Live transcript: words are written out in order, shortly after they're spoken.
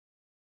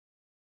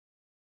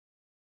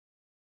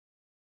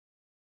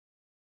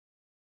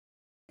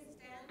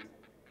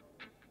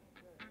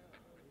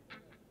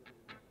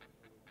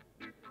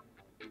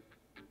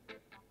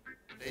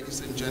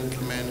Ladies and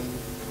gentlemen,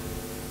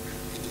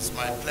 it is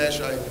my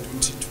pleasure and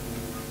duty to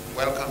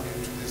welcome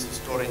you to this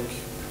historic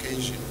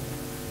occasion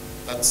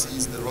that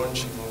sees the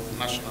launching of the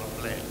National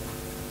Plan.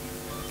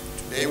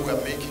 Today we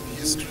are making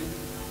history.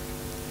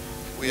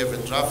 We have a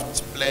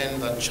draft plan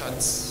that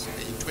charts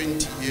a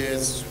 20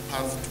 years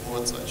path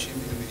towards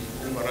achieving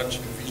the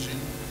overarching vision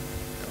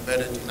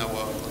embedded in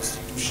our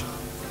Constitution.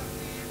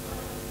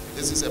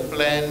 This is a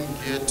plan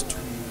geared to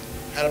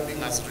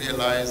helping us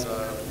realize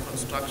our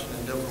construction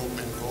and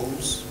development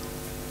goals.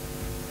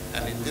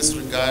 And in this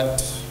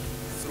regard,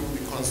 through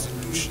the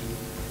Constitution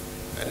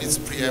and its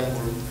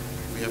preamble,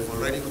 we have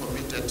already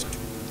committed to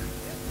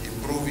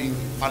improving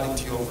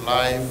quality of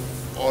life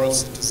of all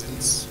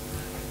citizens,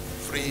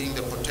 freeing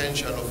the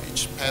potential of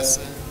each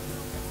person,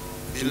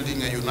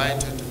 building a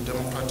united and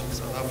democratic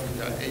South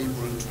Africa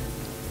able to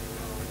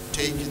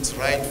take its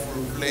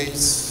rightful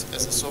place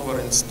as a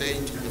sovereign state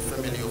in the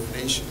family of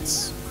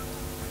nations.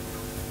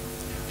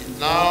 It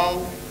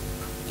now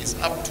is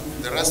up to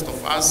the rest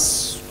of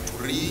us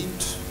to read,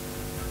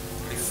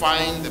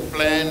 refine the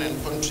plan,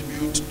 and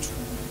contribute to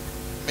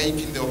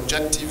making the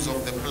objectives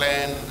of the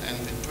plan and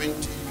the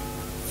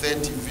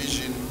 2030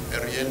 vision a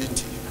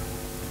reality.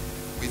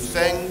 We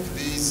thank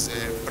these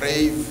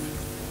brave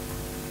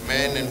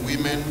men and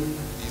women,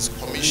 these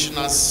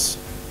commissioners,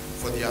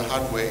 for their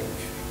hard work.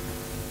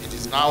 It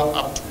is now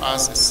up to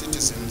us as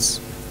citizens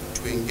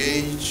to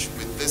engage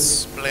with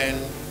this plan,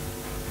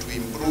 to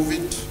improve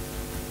it,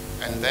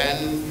 and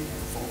then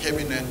for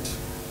Cabinet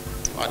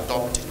to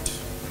adopt it.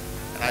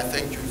 And I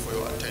thank you for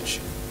your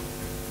attention.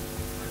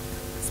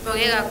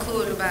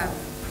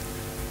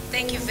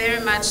 Thank you very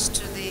much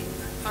to the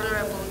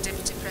Honorable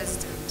Deputy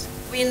President.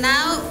 We're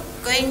now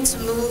going to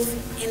move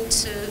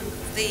into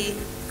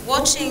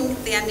watching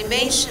the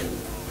animation.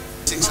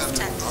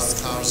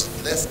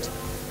 600,000 left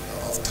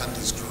of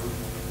Tandi's group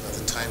by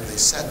the time they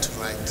sat to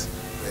write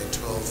grade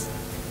 12.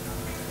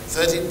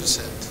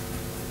 13%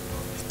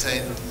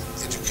 attained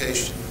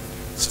education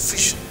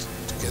sufficient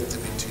to get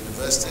them into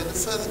university, and a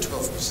further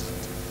 12%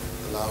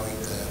 allowing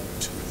them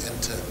to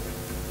enter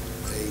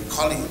a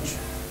college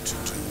to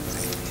do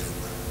a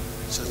diploma.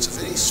 So it's a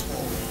very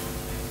small,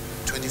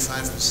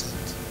 25%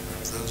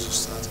 of those who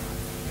start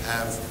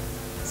have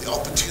the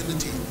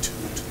opportunity to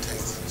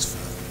take things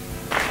further.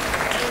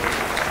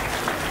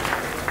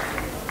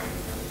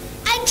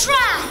 I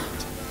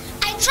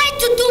tried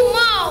to do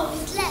more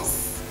with less.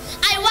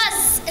 I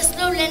was a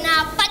slow learner,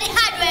 but a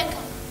hard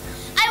worker.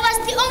 I was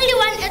the only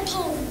one at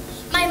home.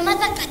 My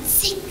mother got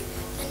sick,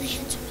 and I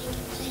had to make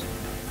a plan.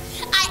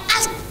 I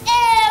asked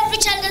every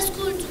child at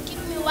school to give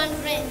me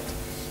R1.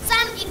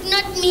 Some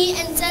ignored me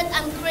and said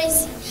I'm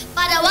crazy,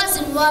 but I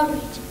wasn't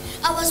worried.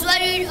 I was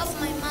worried of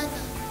my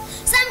mother.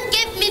 Some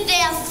gave me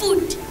their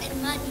food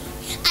and money.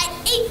 I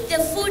ate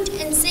the food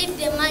and saved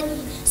their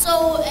money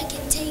so I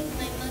can take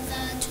my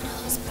mother to the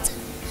hospital.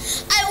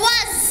 I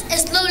was a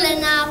slow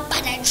learner,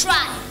 but I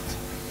tried.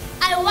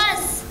 I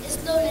was a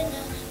slow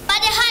learner, but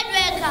a hard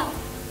worker.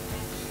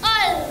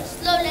 All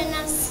slow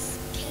learners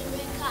can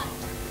work hard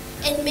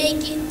and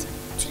make it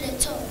to the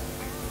top.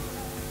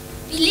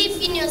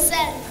 Believe in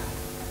yourself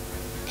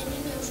and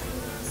in your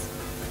dreams.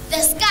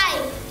 The sky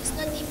is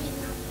not even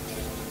the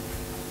limit.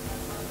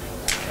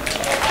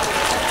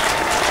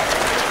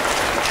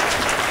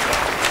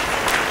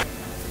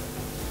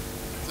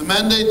 The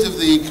mandate of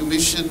the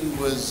Commission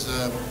was,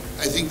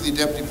 I think the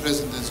Deputy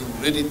President has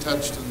already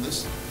touched on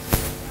this,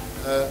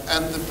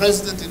 and the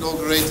President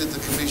inaugurated the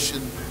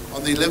Commission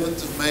on the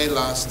 11th of May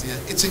last year.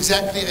 It's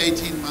exactly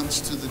 18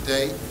 months to the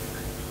day,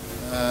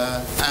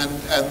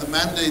 and the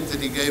mandate that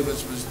he gave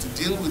us was to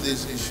deal with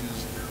these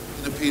issues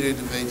in a period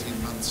of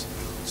 18 months.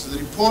 So the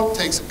report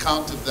takes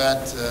account of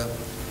that.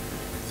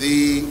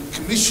 The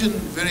Commission,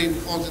 very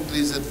importantly,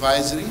 is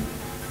advisory.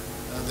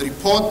 The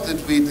report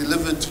that we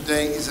delivered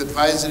today is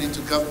advisory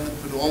to government,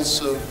 but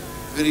also,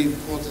 very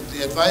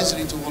importantly,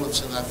 advisory to all of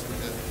South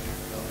Africa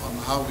on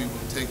how we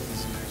will take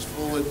these issues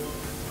forward.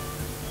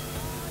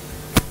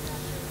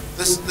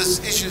 This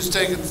issue is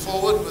taken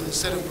forward with a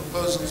set of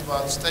proposals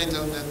about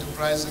state-owned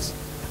enterprises,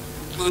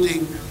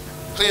 including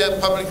clear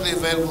publicly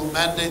available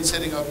mandates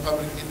setting out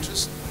public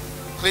interest,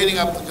 cleaning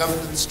up the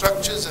government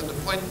structures and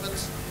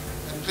appointments,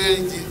 and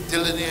clearly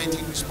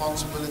delineating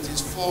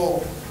responsibilities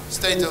for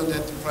state-owned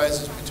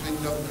enterprises between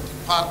government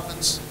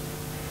departments.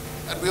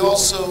 And we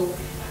also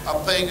are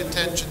paying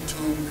attention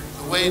to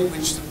the way in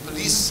which the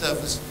police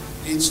service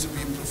needs to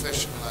be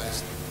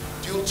professionalized,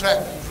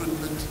 dual-track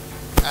recruitment,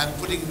 and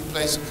putting in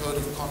place a code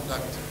of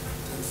conduct to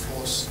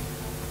enforce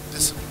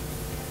discipline.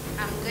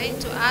 I'm going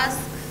to ask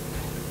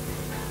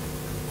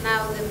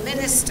now the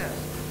Minister,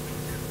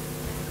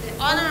 the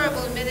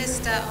Honorable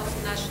Minister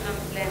of National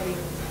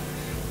Planning,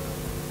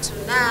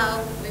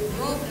 we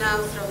move now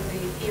from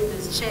him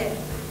as Chair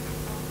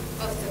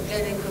of the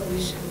Planning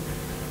Commission.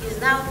 He's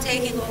now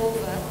taking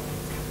over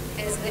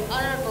as the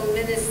Honorable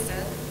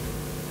Minister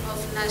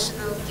of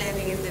National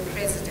Planning in the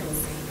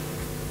Presidency.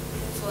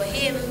 For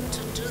him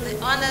to do the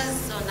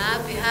honors on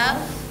our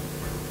behalf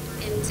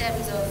in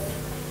terms of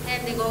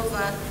handing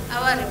over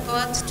our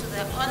report to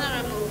the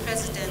Honorable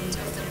President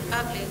of the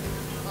Republic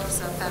of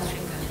South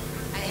Africa.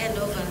 I hand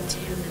over to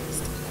you,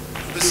 Minister.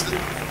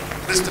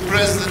 Mr.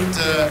 President,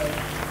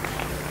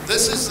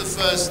 this is the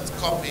first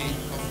copy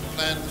of the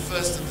plan, the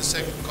first and the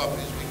second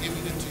copies. We're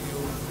giving it to you.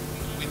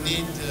 We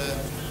need,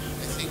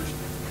 I think,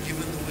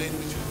 given the way in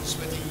which we were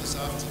sweating this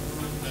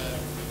afternoon,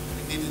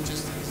 we needed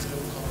just a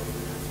reserve copy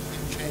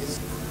in case.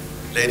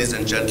 Ladies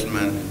and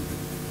gentlemen,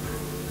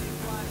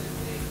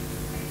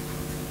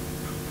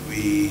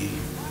 we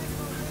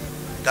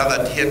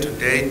gathered here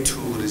today to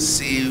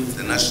receive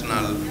the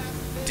National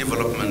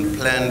Development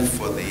Plan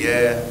for the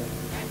year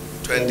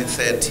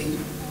 2030,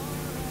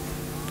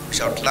 which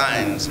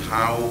outlines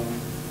how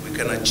we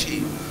can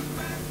achieve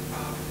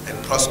a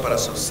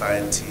prosperous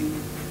society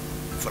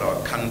for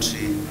our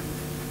country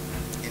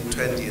in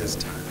 20 years'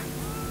 time.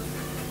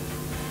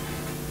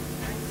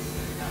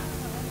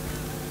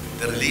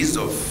 The release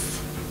of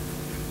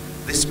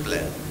this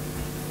plan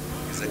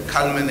is a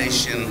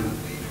culmination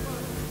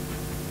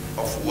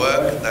of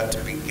work that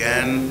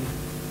began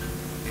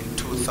in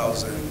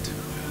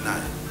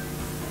 2009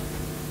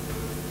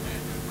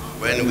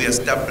 when we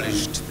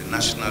established the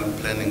National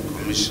Planning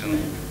Commission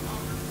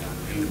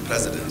in the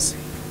Presidency.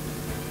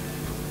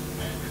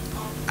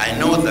 I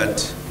know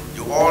that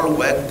you all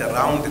worked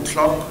around the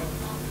clock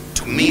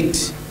to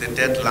meet the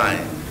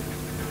deadline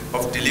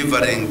of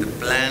delivering the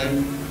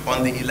plan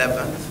on the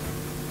 11th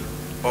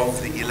of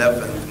the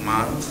 11th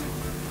month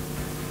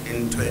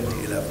in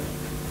 2011.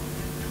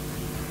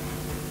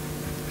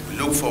 We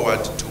look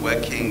forward to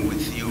working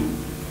with you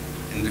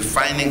in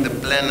refining the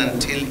plan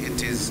until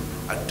it is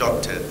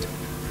adopted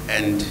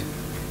and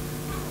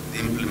the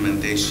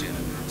implementation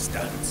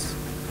starts.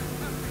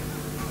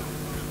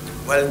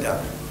 Well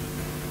done,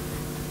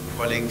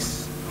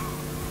 colleagues.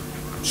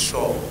 I'm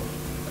sure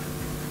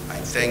I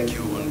thank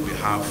you on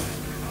behalf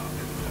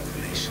of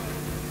the nation.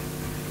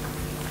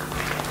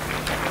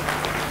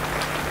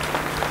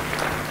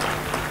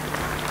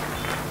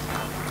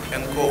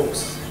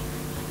 Enkosi,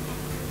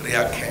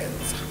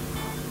 Riakhetsa,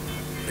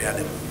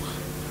 Rialebuha,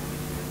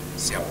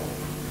 Siabo,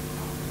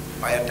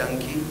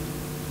 Bayatanki,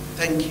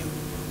 thank you.